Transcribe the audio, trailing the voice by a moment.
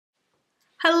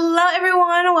Hello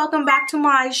everyone, welcome back to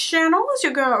my channel. It's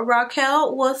your girl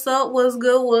Raquel. What's up, what's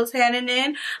good, what's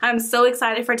happening? I'm so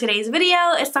excited for today's video.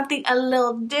 It's something a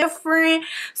little different.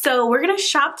 So we're gonna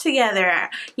shop together.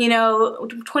 You know,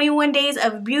 21 days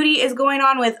of beauty is going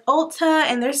on with Ulta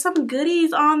and there's some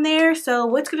goodies on there. So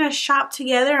we're gonna shop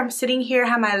together. I'm sitting here,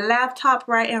 have my laptop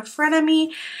right in front of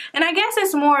me. And I guess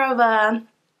it's more of a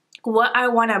what I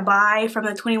want to buy from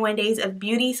the 21 days of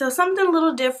beauty, so something a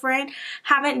little different.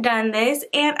 Haven't done this,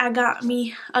 and I got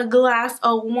me a glass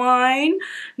of wine.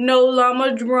 No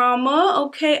llama drama.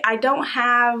 Okay, I don't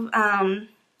have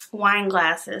wine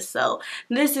glasses, so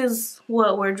this is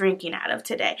what we're drinking out of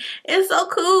today. It's so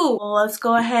cool. Well, let's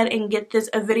go ahead and get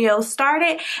this video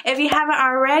started. If you haven't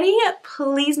already,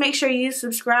 please make sure you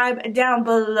subscribe down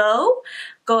below.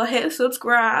 Go ahead,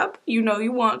 subscribe. You know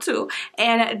you want to.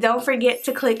 And don't forget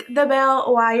to click the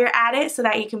bell while you're at it so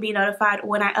that you can be notified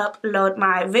when I upload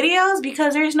my videos,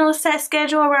 because there's no set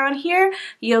schedule around here.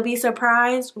 You'll be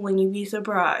surprised when you be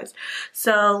surprised.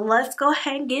 So let's go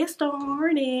ahead and get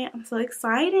started. I'm so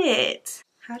excited.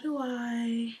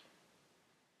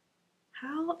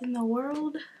 How in the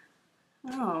world?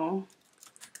 Oh,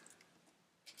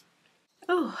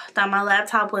 thought my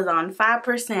laptop was on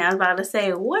 5%. I was about to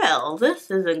say, well,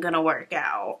 this isn't gonna work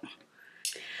out.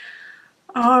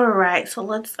 Alright, so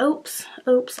let's, oops,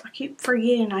 I keep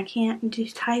forgetting I can't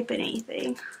just type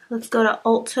anything. Let's go to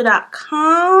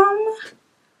Ulta.com.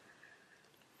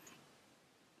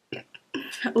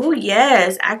 Oh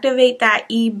yes, activate that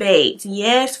rebate.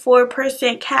 Yes,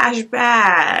 4% cash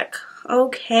back.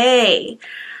 Okay.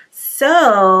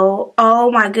 So,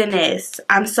 oh my goodness,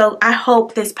 I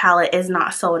hope this palette is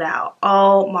not sold out.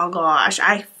 Oh my gosh,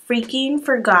 I freaking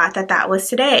forgot that that was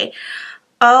today.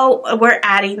 Oh, we're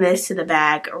adding this to the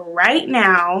bag right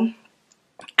now.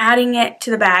 Adding it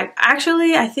to the bag.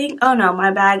 Actually, I think, oh no,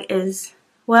 my bag is,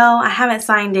 well, I haven't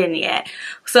signed in yet.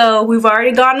 So we've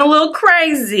already gotten a little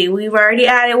crazy. We've already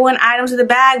added one item to the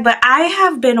bag, but I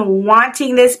have been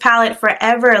wanting this palette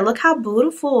forever. Look how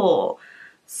beautiful.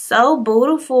 So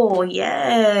beautiful,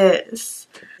 yes.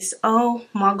 Oh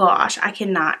my gosh, I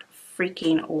cannot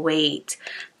freaking wait.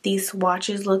 These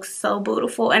swatches look so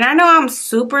beautiful. And I know I'm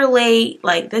super late.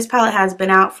 Like, this palette has been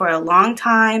out for a long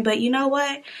time, but you know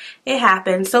what? It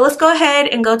happens. So let's go ahead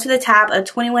and go to the tab of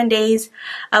 21 days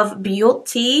of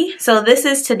beauty. So this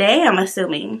is today, I'm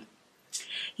assuming.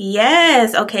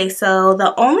 Yes, okay, so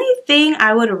the only thing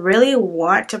I would really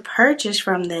want to purchase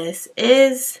from this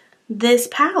is this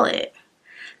palette.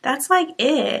 That's like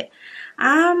it.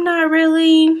 I'm not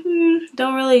really,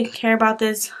 don't really care about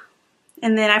this.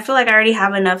 And then I feel like I already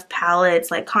have enough palettes,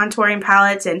 like contouring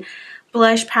palettes and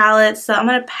blush palettes. So I'm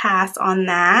going to pass on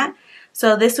that.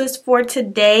 So this was for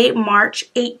today,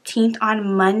 March 18th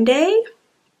on Monday.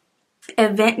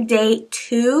 Event day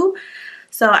 2.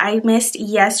 So I missed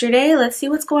yesterday. Let's see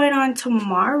what's going on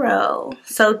tomorrow.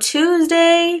 So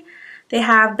Tuesday, they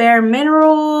have Bare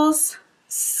Minerals,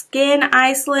 Skin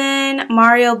Iceland,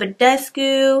 Mario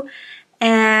Badescu,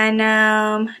 and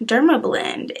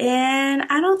Dermablend. And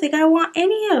I don't think I want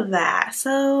any of that.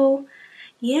 So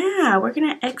yeah, we're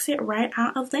gonna exit right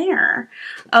out of there.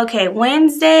 Okay,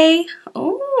 Wednesday.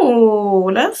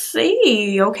 Oh, let's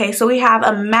see. Okay, so we have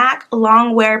a MAC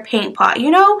Longwear paint pot.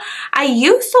 You know, I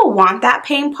used to want that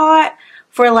paint pot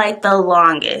for like the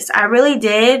longest. I really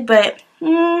did, but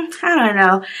I don't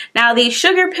know. Now these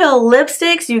Sugar Pill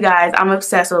lipsticks, you guys, I'm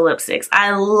obsessed with lipsticks.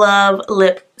 I love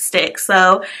lipsticks.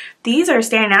 So these are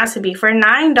standing out to be for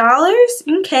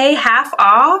 $9. Okay, half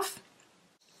off.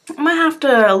 I'm gonna have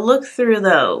to look through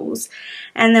those.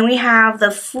 And then we have the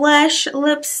Flesh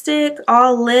lipstick,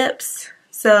 all lips.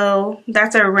 So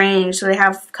that's a range. So they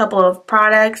have a couple of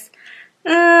products.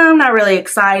 I'm not really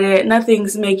excited.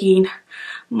 Nothing's making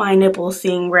my nipples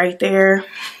sing right there.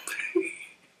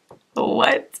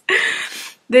 What?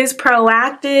 This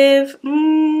Proactive,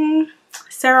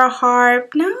 Sarah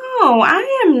Harp. No,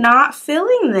 I am not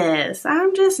feeling this.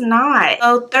 I'm just not.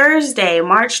 So Thursday,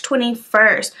 March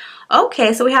 21st.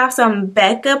 Okay, so we have some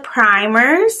Becca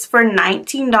primers for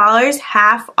 $19,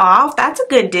 half off. That's a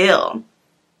good deal.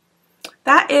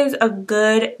 That is a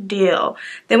good deal.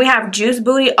 Then we have Juice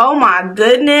Booty. Oh my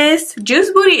goodness.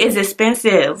 Juice Booty is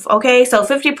expensive. Okay, so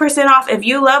 50% off. If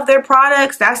you love their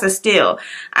products, that's a steal.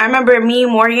 I remember me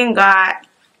and Morgan got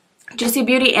Juicy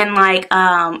Beauty in like,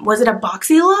 was it a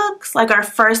Boxy Lux? Like our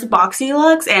first Boxy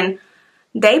Lux. And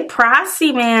they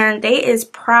pricey, man. They is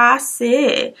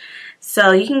pricey.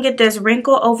 So you can get this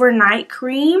Wrinkle Overnight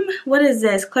Cream. What is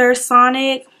this?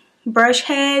 Clarisonic Brush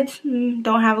heads,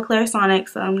 don't have a Clarisonic,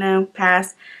 so no,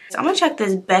 pass. So I'm gonna check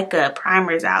this Becca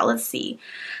primers out. Let's see.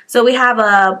 So we have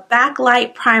a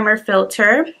backlight primer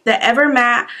filter, the Ever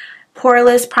Matte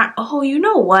Poreless Primer. Oh, you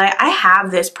know what? I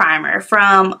have this primer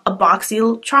from a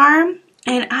Boxy Charm,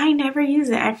 and I never use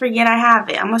it. I forget I have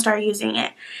it. I'm gonna start using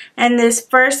it. And this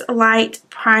First Light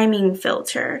priming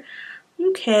filter.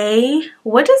 Okay,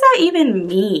 what does that even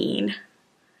mean?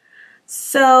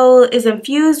 So is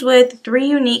infused with 3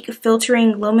 unique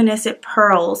filtering luminescent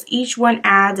pearls. Each one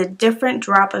adds a different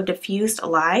drop of diffused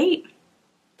light.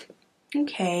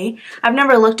 Okay, I've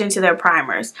never looked into their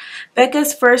primers.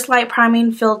 Becca's First Light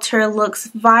priming filter looks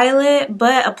violet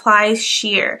but applies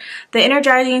sheer. The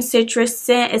energizing citrus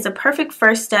scent is a perfect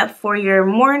first step for your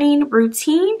morning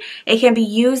routine. It can be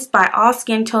used by all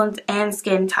skin tones and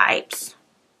skin types.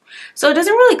 So it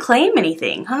doesn't really claim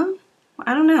anything, huh?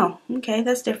 I don't know. Okay,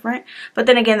 that's different. But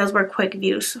then again, those were quick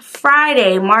views.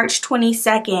 Friday, March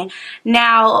 22nd.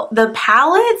 Now, the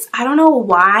palettes, I don't know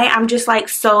why. I'm just like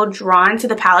so drawn to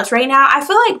the palettes right now. I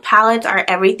feel like palettes are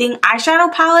everything.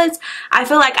 Eyeshadow palettes, I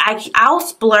feel like I'll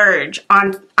splurge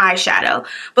on eyeshadow.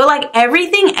 But like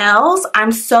everything else,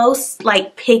 I'm so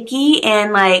like picky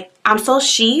and like I'm so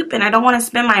cheap and I don't want to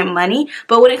spend my money.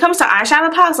 But when it comes to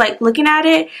eyeshadow palettes, like looking at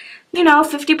it, you know,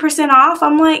 50% off,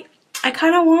 I'm like, I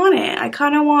kind of want it. I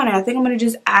kind of want it. I think I'm going to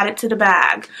just add it to the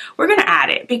bag. We're going to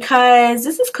add it because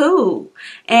this is cool.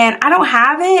 And I don't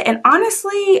have it. And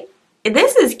honestly,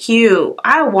 this is cute.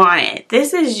 I want it.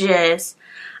 This is just,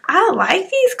 I like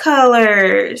these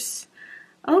colors.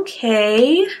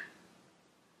 Okay.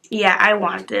 Yeah, I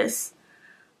want this.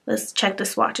 Let's check the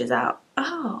swatches out.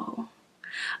 Oh.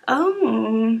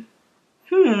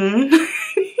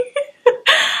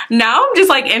 Now I'm just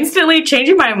like instantly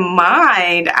changing my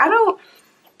mind. I don't,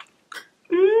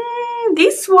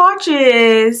 these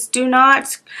swatches do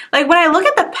not, like when I look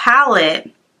at the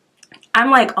palette, I'm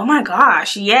like, oh my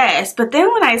gosh, yes. But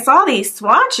then when I saw these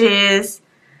swatches,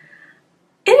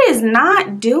 it is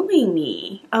not doing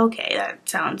me. Okay, that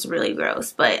sounds really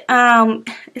gross, but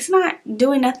it's not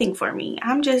doing nothing for me.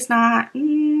 I'm just not,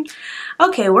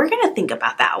 okay, we're gonna think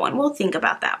about that one. We'll think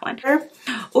about that one.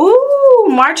 Ooh,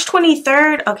 March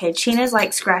 23rd. Okay, China's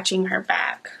like scratching her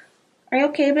back. Are you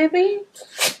okay, baby?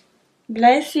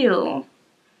 Bless you.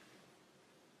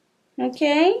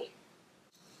 Okay.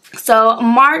 So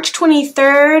March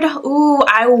 23rd. Ooh,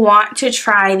 I want to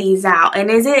try these out.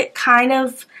 And is it kind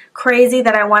of crazy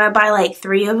that I want to buy like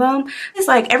 3 of them? It's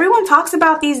like everyone talks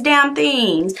about these damn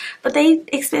things, but they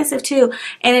expensive too.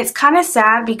 And it's kind of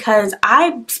sad because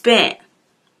I spent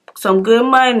some good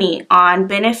money on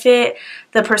Benefit,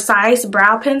 the Precise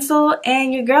Brow Pencil,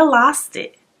 and your girl lost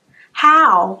it.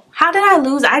 How did I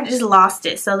lose? I just lost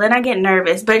it. So then I get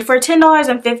nervous. But for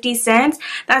 $10.50,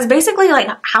 that's basically like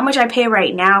how much I pay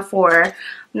right now for,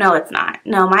 no it's not.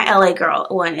 No, my LA Girl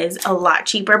one is a lot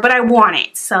cheaper, but I want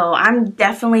it. So I'm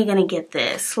definitely gonna get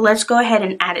this. Let's go ahead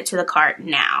and add it to the cart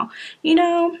now. You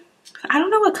know, I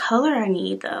don't know what color I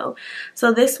need though.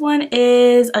 So this one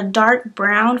is a dark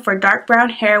brown for dark brown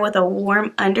hair with a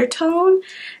warm undertone.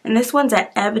 And this one's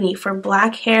at ebony for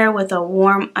black hair with a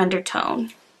warm undertone.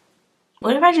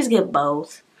 What if I just get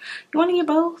both? You want to get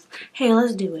both? Hey,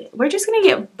 let's do it. We're just going to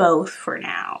get both for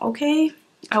now, okay?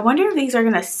 I wonder if these are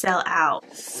going to sell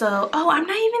out. So, oh, I'm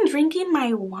not even drinking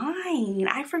my wine.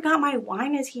 I forgot my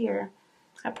wine is here.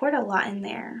 I poured a lot in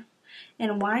there.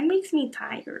 And wine makes me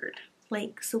tired.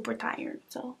 Like, super tired,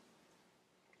 so.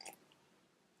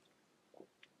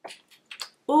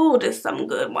 Ooh, this is some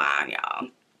good wine, y'all.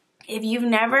 If you've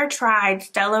never tried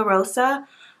Stella Rosa,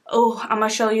 oh, I'm going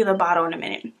to show you the bottle in a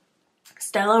minute.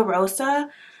 Stella Rosa,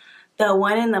 the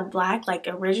one in the black, like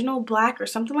original black or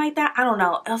something like that. I don't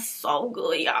know. It's so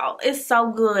good, y'all. It's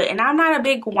so good. And I'm not a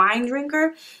big wine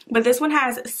drinker, but this one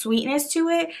has sweetness to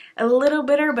it. A little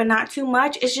bitter, but not too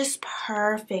much. It's just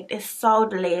perfect. It's so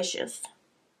delicious.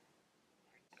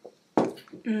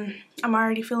 I'm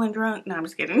already feeling drunk. No, I'm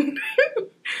just kidding.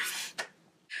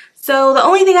 So the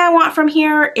only thing I want from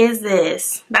here is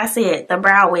this. That's it. The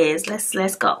Brow Wiz.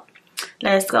 Let's go.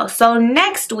 Let's go. So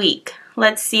next week,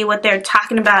 let's see what they're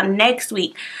talking about next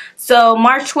week. So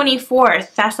March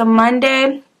 24th, that's a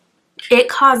Monday. It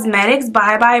Cosmetics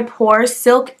Bye Bye Pores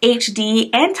Silk HD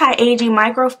Anti-Aging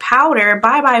Micro Powder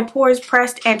Bye Bye Pores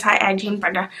Pressed Anti-Aging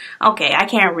Powder. Okay, I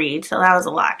can't read, so that was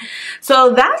a lot.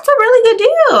 So that's a really good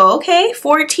deal. Okay,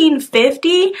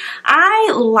 $14.50.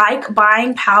 I like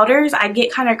buying powders. I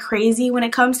get kind of crazy when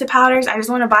it comes to powders. I just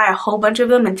want to buy a whole bunch of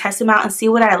them and test them out and see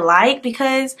what I like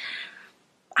because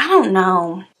I don't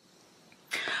know.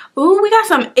 Ooh, we got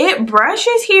some IT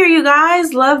brushes here, you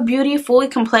guys. Love Beauty Fully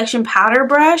Complexion Powder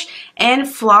Brush and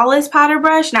Flawless Powder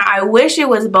Brush. Now, I wish it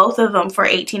was both of them for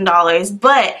 $18,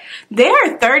 but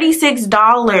they're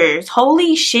 $36.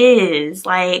 Holy shiz.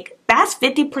 Like, that's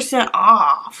 50%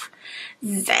 off.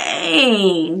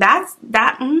 Dang,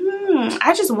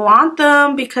 I just want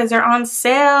them because they're on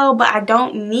sale, but I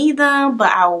don't need them,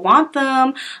 but I want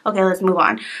them. Okay, let's move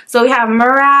on. So we have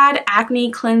Murad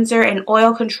Acne Cleanser and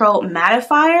Oil Control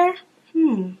Mattifier.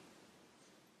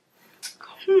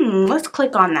 Let's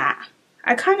click on that.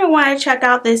 I kind of want to check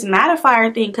out this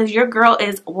mattifier thing because your girl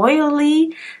is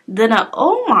oily. Then,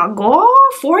 oh my god,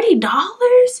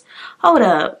 $40? Hold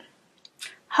up.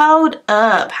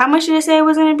 How much did it say it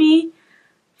was going to be?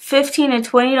 $15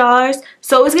 to $20.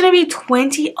 So it's gonna be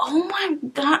 $20. Oh my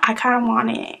god, I kind of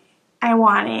want it. I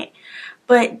want it,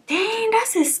 but dang,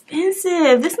 that's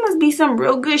expensive. This must be some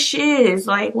real good shiz.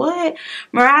 Like what?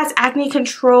 Murad's Acne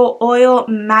Control Oil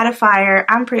Mattifier.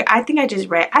 I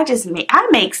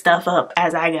make stuff up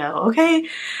as I go. Okay.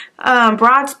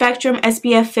 Broad Spectrum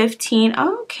SPF 15.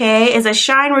 Okay, is a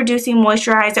shine reducing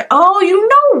moisturizer. Oh, you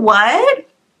know what?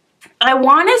 I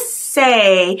want to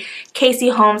say Casey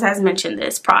Holmes has mentioned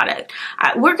this product.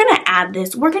 We're going to add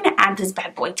this. We're going to add this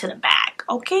bad boy to the bag.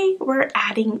 Okay? We're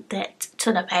adding that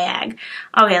to the bag.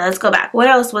 Okay, let's go back. What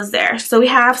else was there? So we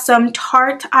have some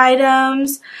Tarte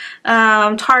items.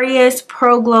 Tarteist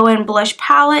Pro Glow and Blush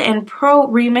Palette and Pro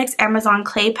Remix Amazon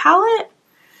Clay Palette.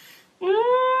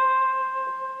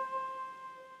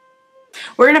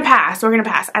 We're going to pass. We're going to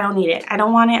pass. I don't need it. I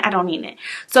don't want it. I don't need it.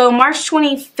 So March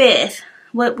 25th.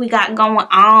 What we got going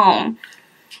on?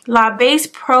 La Base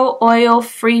Pro Oil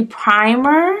Free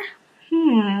Primer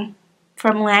from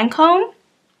Lancome.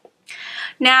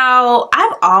 Now,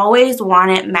 I've always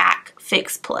wanted MAC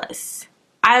Fix Plus.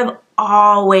 I've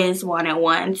always wanted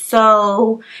one.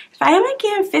 So, if I am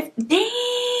getting 50,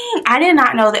 dang, I did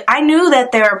not know that. I knew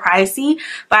that they were pricey,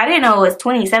 but I didn't know it was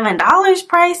 $27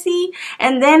 pricey.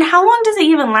 And then, how long does it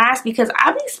even last? Because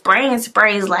I be spraying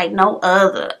sprays like no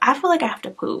other. I feel like I have to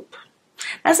poop.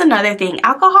 That's another thing.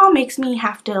 Alcohol makes me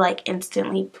have to like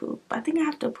instantly poop. I think I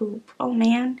have to poop. Oh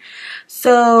man.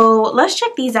 So let's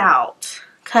check these out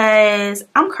because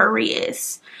I'm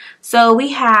curious. So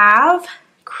we have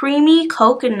Creamy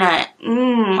Coconut.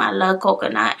 I love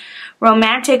coconut.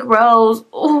 Romantic Rose.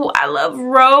 Oh, I love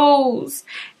rose.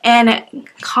 And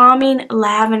Calming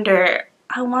Lavender.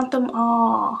 I want them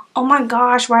all. Oh my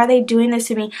gosh, why are they doing this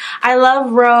to me? I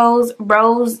love rose.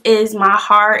 Rose is my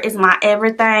heart, is my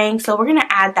everything. So we're going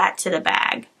to add that to the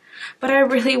bag. But I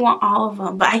really want all of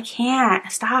them. But I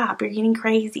can't. Stop. You're getting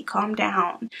crazy. Calm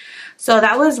down. So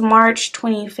that was March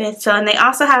 25th. So, and they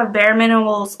also have Bare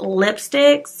Minerals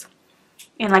lipsticks.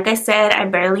 And like I said, I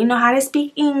barely know how to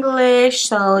speak English.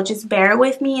 So just bear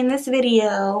with me in this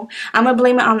video. I'm going to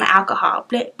blame it on the alcohol.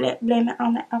 Blame it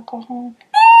on the alcohol.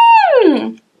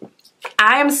 I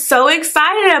am so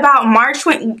excited about March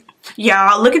 20.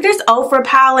 Y'all, look at this Ofra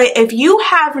palette. If you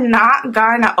have not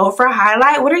gotten an Ofra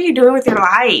highlight, what are you doing with your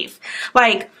life?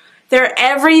 Like, they're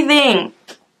everything.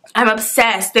 I'm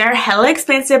obsessed. They're hella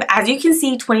expensive. As you can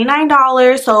see,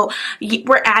 $29. So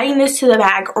we're adding this to the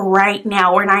bag right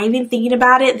now. We're not even thinking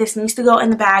about it. This needs to go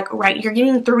in the bag right. You're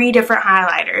getting 3 different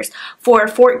highlighters for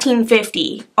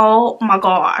 $14.50. Oh my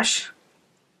gosh.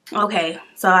 Okay,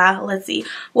 so let's see.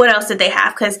 What else did they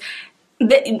have? Because,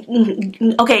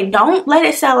 okay, don't let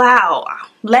it sell out.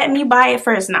 Let me buy it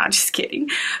first. No, just kidding.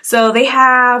 So they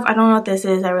have, I don't know what this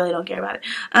is. I really don't care about it.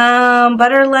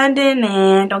 Butter London,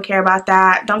 and don't care about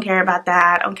that. Don't care about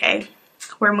that. Okay,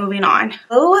 we're moving on.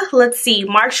 Oh, let's see.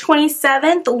 March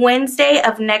 27th, Wednesday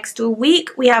of next week,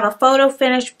 we have a Photo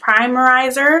Finish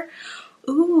Primerizer.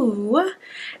 Ooh.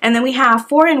 And then we have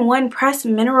 4-in-1 Pressed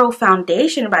Mineral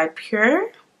Foundation by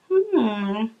Pure.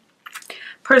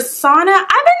 Persona. I've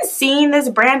been seeing this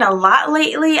brand a lot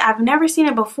lately. I've never seen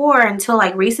it before until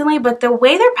like recently, but the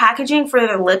way they're packaging for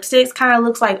their lipsticks kind of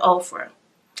looks like Ofra.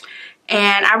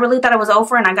 And I really thought it was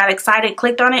Ofra, and I got excited,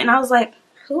 clicked on it, and I was like,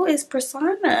 who is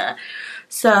Persona?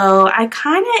 So I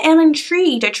kind of am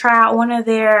intrigued to try out one of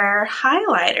their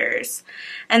highlighters.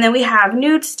 And then we have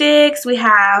nude sticks. We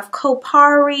have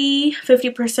Kopari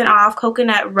 50% off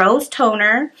Coconut Rose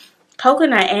Toner.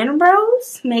 Coconut and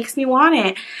rose makes me want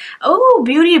it. Oh,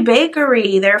 Beauty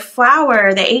Bakery, their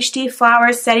flower, the HD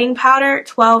flower setting powder,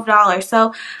 $12.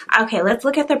 So, okay, let's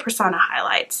look at the Persona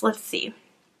highlights. Let's see.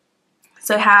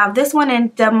 So I have this one in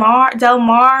Del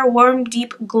Mar Warm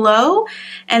Deep Glow,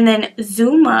 and then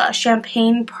Zuma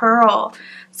Champagne Pearl.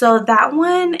 So that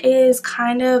one is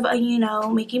kind of, you know,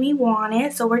 making me want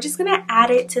it. So we're just going to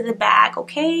add it to the bag,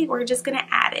 okay? We're just going to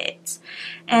add it.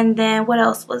 And then what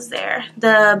else was there?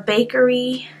 The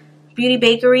Beauty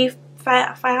Bakery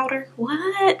powder.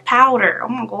 What? Powder. Oh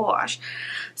my gosh.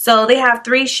 So they have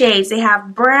 3 shades. They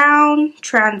have brown,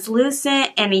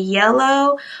 translucent, and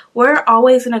yellow. We're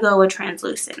always going to go with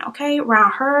translucent, okay?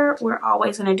 Around her, we're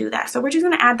always going to do that. So we're just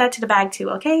going to add that to the bag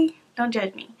too, okay? Don't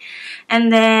judge me.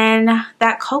 And then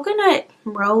that coconut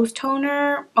rose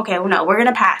toner. Okay, well, no, we're going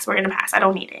to pass. We're going to pass. I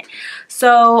don't need it.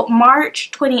 So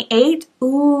March 28th.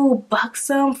 Ooh,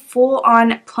 Buxom Full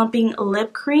On Plumping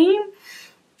Lip Cream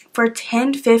for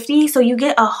 $10.50. So you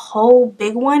get a whole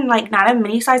big one, like not a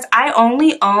mini size. I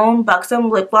only own Buxom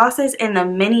lip glosses in the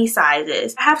mini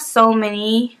sizes. I have so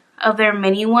many of their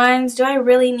mini ones. Do I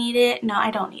really need it? No,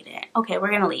 I don't need it. Okay,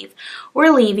 we're gonna leave.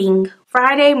 We're leaving.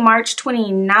 Friday, March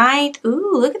 29th.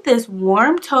 Ooh, look at this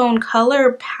warm tone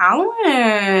color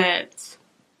palette.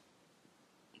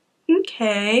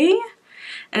 Okay.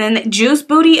 And then Juice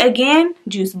Beauty again.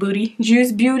 Juice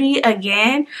Beauty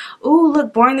again. Ooh,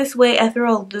 look, Born This Way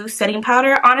Ethereal Loose Setting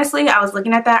Powder. Honestly, I was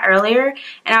looking at that earlier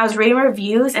and I was reading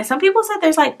reviews and some people said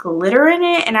there's like glitter in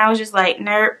it and I was just like,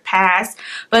 nerd, pass.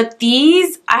 But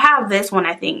these, I have this one,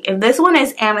 I think. If this one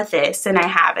is amethyst, then I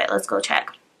have it. Let's go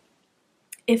check.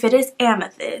 If it is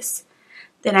amethyst,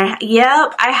 then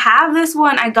yep, I have this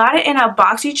one. I got it in a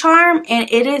BoxyCharm and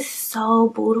it is so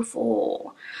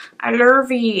beautiful. I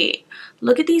love it.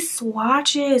 Look at these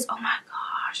swatches. Oh my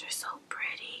gosh, they're so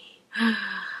pretty.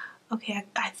 Okay,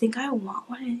 I think I want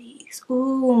one of these.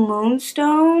 Ooh,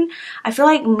 Moonstone. I feel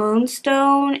like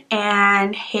Moonstone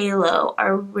and Halo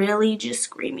are really just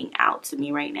screaming out to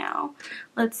me right now.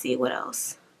 Let's see what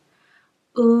else.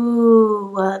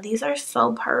 Ooh, these are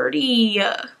so pretty.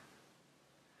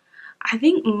 I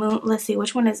think let's see,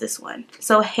 which one is this one?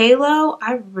 So Halo,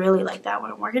 I really like that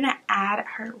one. We're gonna add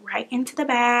her right into the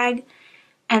bag.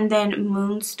 And then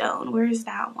Moonstone, where's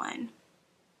that one?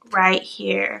 Right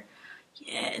here.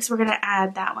 Yes, we're gonna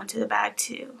add that one to the bag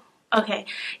too. Okay,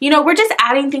 you know, we're just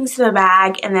adding things to the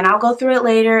bag and then I'll go through it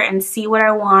later and see what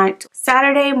I want.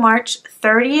 Saturday, March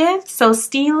 30th. So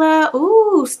Stila,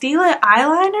 ooh, Stila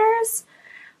eyeliners.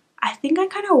 I think I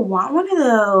kind of want one of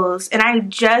those. And I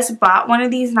just bought one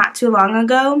of these not too long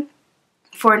ago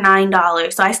for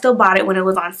 $9. So I still bought it when it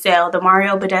was on sale. The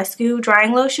Mario Badescu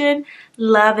drying lotion.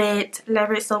 Love it.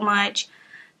 Love it so much.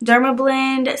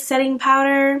 Dermablend setting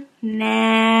powder.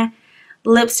 Nah.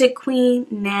 Lipstick Queen.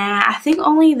 Nah. I think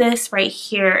only this right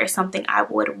here is something I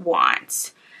would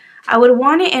want. I would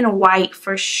want it in white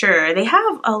for sure. They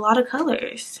have a lot of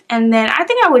colors. And then I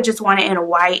think I would just want it in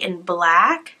white and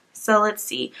black. So let's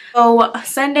see. So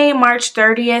Sunday, March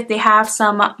 30th, they have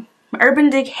some Urban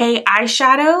Decay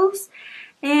eyeshadows.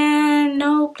 And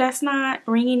nope, that's not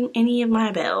ringing any of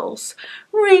my bells.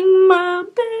 Ring my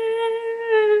bell,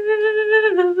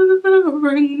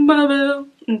 ring my bell.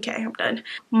 Okay, I'm done.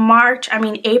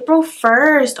 April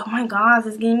 1st. Oh my god,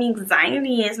 this is giving me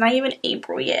anxiety. It's not even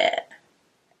April yet.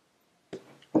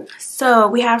 So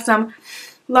we have some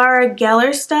Laura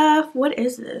Geller stuff. What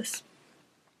is this?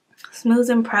 Smooths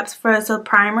and Preps for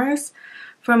primers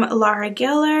from Laura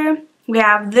Geller. We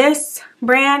have this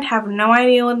brand. Have no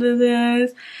idea what this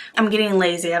is. I'm getting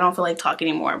lazy. I don't feel like talking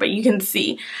anymore, but you can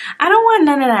see. I don't want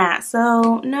none of that.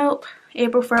 So, nope.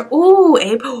 April 1st. Ooh,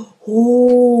 April.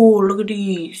 Ooh, look at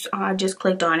these. I just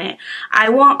clicked on it. I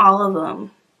want all of them.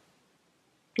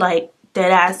 Like,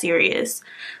 dead ass serious.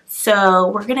 So,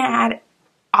 we're going to add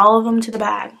all of them to the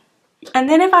bag. And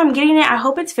then if I'm getting it, I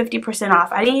hope it's 50%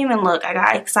 off. I didn't even look. I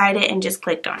got excited and just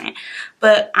clicked on it.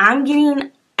 But I'm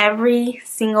getting every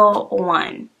single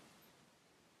one.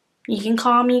 You can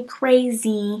call me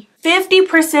crazy.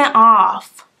 50%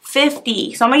 off.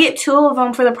 50. So I'm going to get 2 of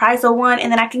them for the price of 1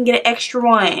 and then I can get an extra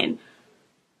one.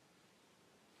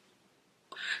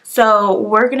 So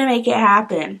we're going to make it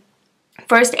happen.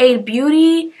 First Aid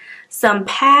Beauty. Some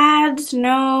pads.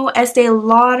 No. Estee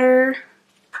Lauder.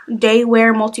 Day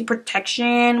Wear Multi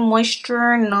Protection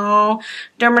Moisture, no.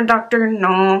 Derma Doctor,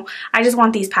 no. I just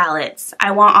want these palettes.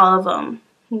 I want all of them.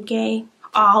 Okay,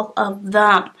 all of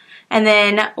them. And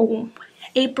then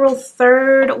April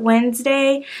 3rd,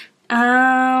 Wednesday,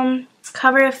 Cover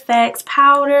FX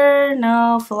powder,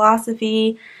 no.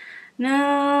 Philosophy,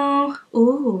 No.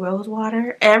 Ooh, rose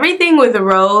water. Everything with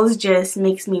rose just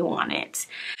makes me want it.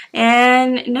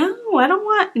 And no, I don't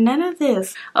want none of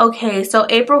this. Okay, so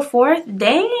April 4th,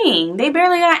 dang, they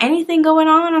barely got anything going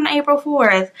on April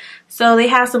 4th. So they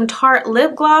have some Tarte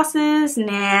lip glosses,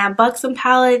 nah. Buxom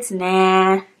palettes,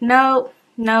 nah. Nope,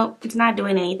 nope, it's not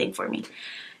doing anything for me.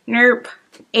 Nope.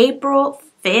 April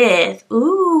 5th,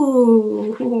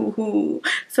 ooh,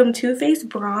 some Too Faced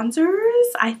bronzers.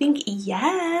 I think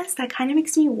yes, that kind of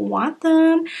makes me want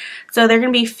them. So they're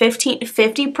gonna be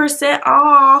 50%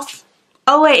 off.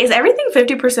 Oh wait, is everything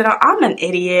 50% off? I'm an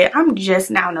idiot. I'm just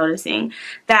now noticing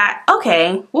that.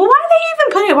 Okay, well, why did they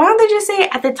even put it? Why don't they just say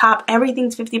at the top,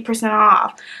 everything's 50%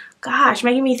 off? Gosh,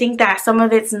 making me think that some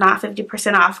of it's not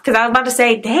 50% off. Because I was about to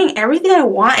say, dang, everything I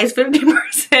want is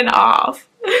 50% off.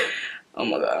 Oh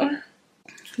my god.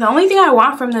 The only thing I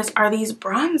want from this are these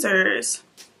bronzers.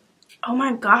 Oh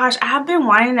my gosh, I have been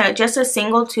wanting just a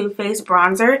single Too Faced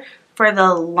bronzer for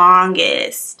the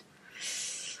longest.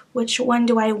 Which one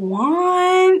do I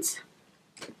want?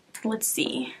 Let's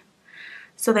see.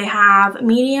 So they have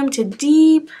medium to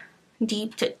deep,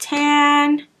 deep to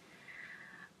tan,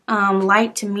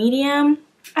 light to medium.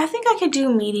 I think I could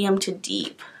do medium to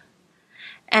deep.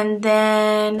 And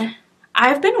then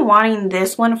I've been wanting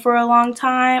this one for a long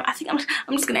time. I think I'm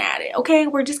just gonna add it. Okay,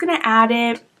 we're just gonna add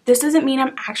it. This doesn't mean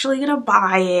I'm actually gonna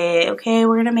buy it. Okay,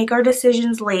 we're gonna make our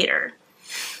decisions later.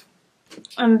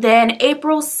 And then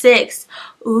April 6th.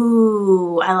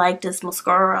 Ooh, I like this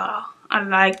mascara. I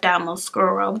like that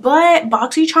mascara. But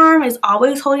BoxyCharm is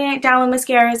always holding it down with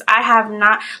mascaras. I have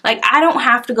not, like, I don't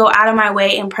have to go out of my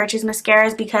way and purchase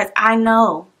mascaras because I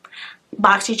know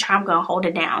BoxyCharm gonna hold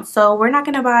it down. So we're not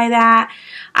gonna buy that.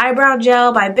 Eyebrow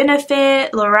gel by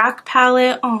Benefit, Lorac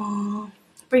palette. Oh,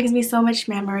 brings me so much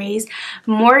memories.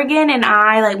 Morgan and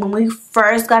I, like, when we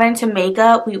first got into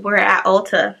makeup, we were at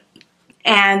Ulta.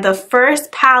 And the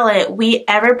first palette we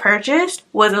ever purchased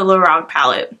was a Lorac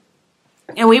palette.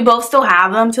 And we both still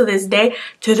have them to this day.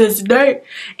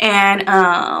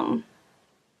 And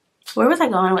where was I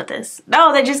going with this?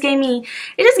 Oh, it just gave me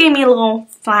a little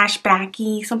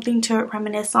flashbacky, something to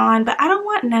reminisce on. But I don't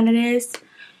want none of this.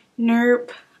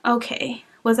 Nope. Okay.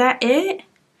 Was that it?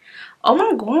 Oh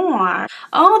my god.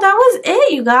 Oh, that was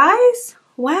it, you guys.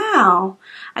 Wow.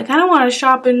 I kind of want to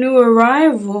shop in new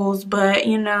arrivals, but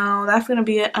you know, that's going to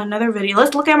be another video.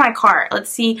 Let's look at my cart. Let's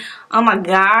see. Oh my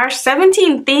gosh.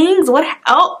 17 things. What?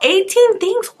 Oh, 18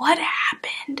 things. What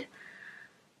happened?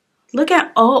 Look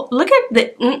at the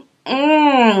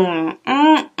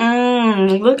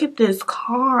look at this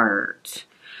cart.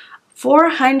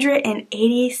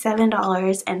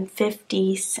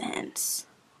 $487.50.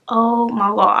 Oh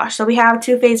my gosh. So we have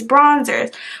Too Faced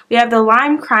bronzers. We have the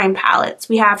Lime Crime palettes.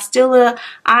 We have Stila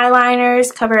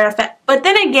eyeliners, Cover Effect. But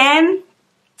then again,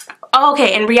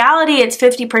 okay, in reality, it's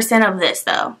 50% of this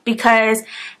though, because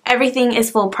everything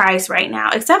is full price right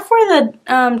now, except for the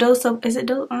dose of, is it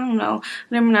dose? I don't know.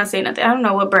 Let me not say nothing. I don't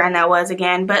know what brand that was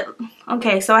again, but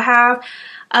okay. So I have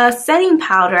a setting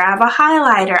powder. I have a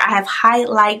highlighter. I have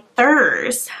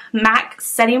highlighters. MAC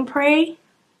setting spray.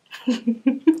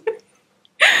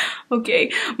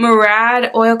 Okay,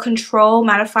 Murad oil control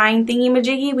mattifying thingy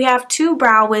majiggy. We have 2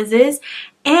 brow wizzes,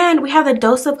 and we have the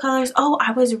dose of colors. Oh,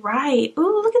 I was right.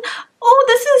 Ooh, look at, oh,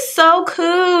 this is so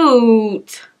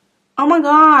cute. Oh my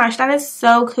gosh, that is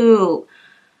so cute.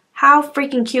 How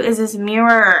freaking cute is this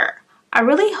mirror? I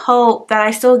really hope that I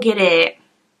still get it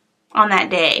on that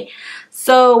day.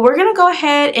 So we're gonna go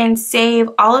ahead and save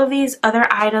all of these other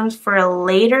items for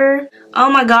later. Oh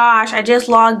my gosh, I just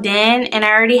logged in and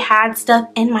I already had stuff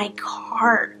in my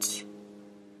cart.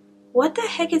 What the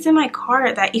heck is in my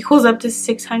cart that equals up to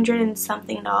 $600 and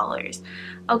something?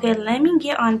 Okay, let me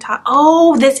get on top.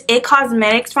 Oh, this IT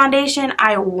Cosmetics foundation.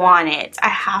 I want it. I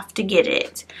have to get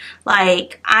it.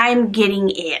 Like, I'm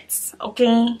getting it.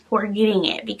 Okay, we're getting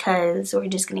it because we're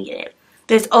just gonna get it.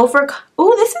 This Ophir.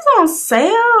 Oh, this is on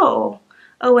sale.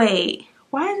 Oh wait,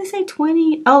 why does it say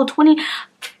 20? Oh, 20.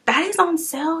 That is on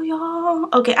sale, y'all.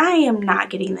 Okay, I am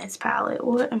not getting this palette.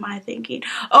 What am I thinking?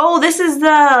 Oh, this is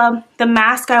the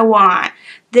mask I want.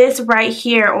 This right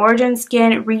here, Origin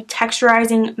Skin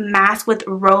Retexturizing Mask with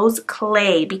Rose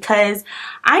Clay, because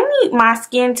I need my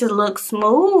skin to look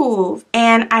smooth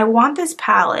and I want this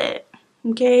palette.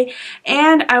 Okay,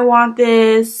 and I want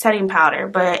this setting powder,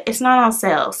 but it's not on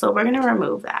sale, so we're gonna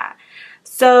remove that.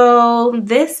 So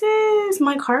this is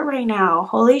my cart right now.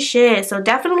 Holy shit. So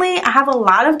definitely I have a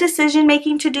lot of decision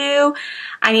making to do.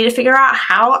 I need to figure out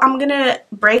how I'm gonna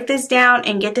break this down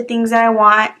and get the things that I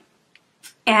want.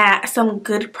 at some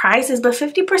good prices, but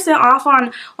 50% off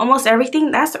on almost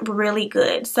everything, that's really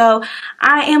good. So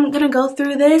I am gonna go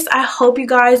through this. I hope you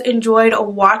guys enjoyed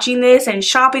watching this and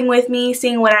shopping with me,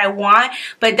 seeing what I want.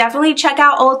 But definitely check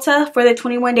out Ulta for the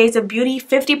 21 days of beauty.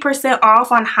 50%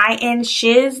 off on high-end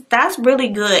shiz. That's really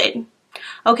good.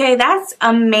 Okay, that's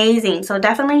amazing. So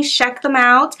definitely check them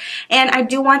out. And I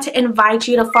do want to invite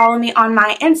you to follow me on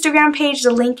my Instagram page.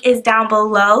 The link is down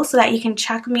below so that you can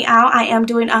check me out. I am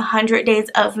doing 100 days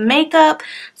of makeup.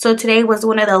 So today was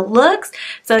one of the looks.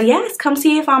 So yes, come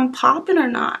see if I'm popping or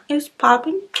not. It's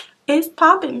popping. It's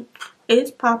popping.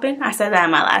 It's popping. I said that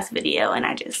in my last video and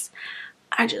I just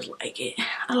like it.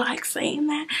 I like saying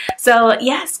that. So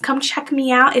yes, come check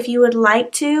me out if you would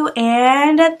like to,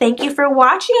 and thank you for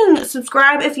watching.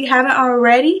 Subscribe if you haven't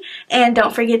already, and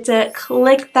don't forget to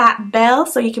click that bell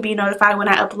so you can be notified when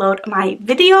I upload my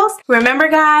videos. Remember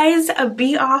guys,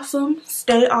 be awesome,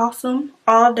 stay awesome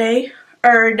all day,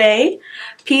 every day.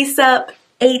 Peace up,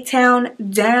 A-Town,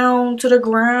 down to the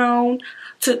ground,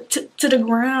 to the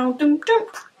ground.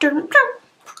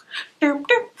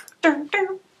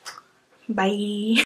 Bye.